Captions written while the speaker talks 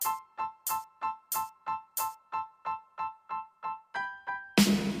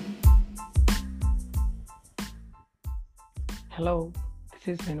Hello, this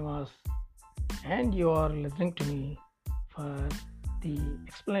is Srinivas, and you are listening to me for the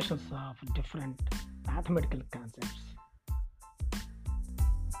explanations of different mathematical concepts.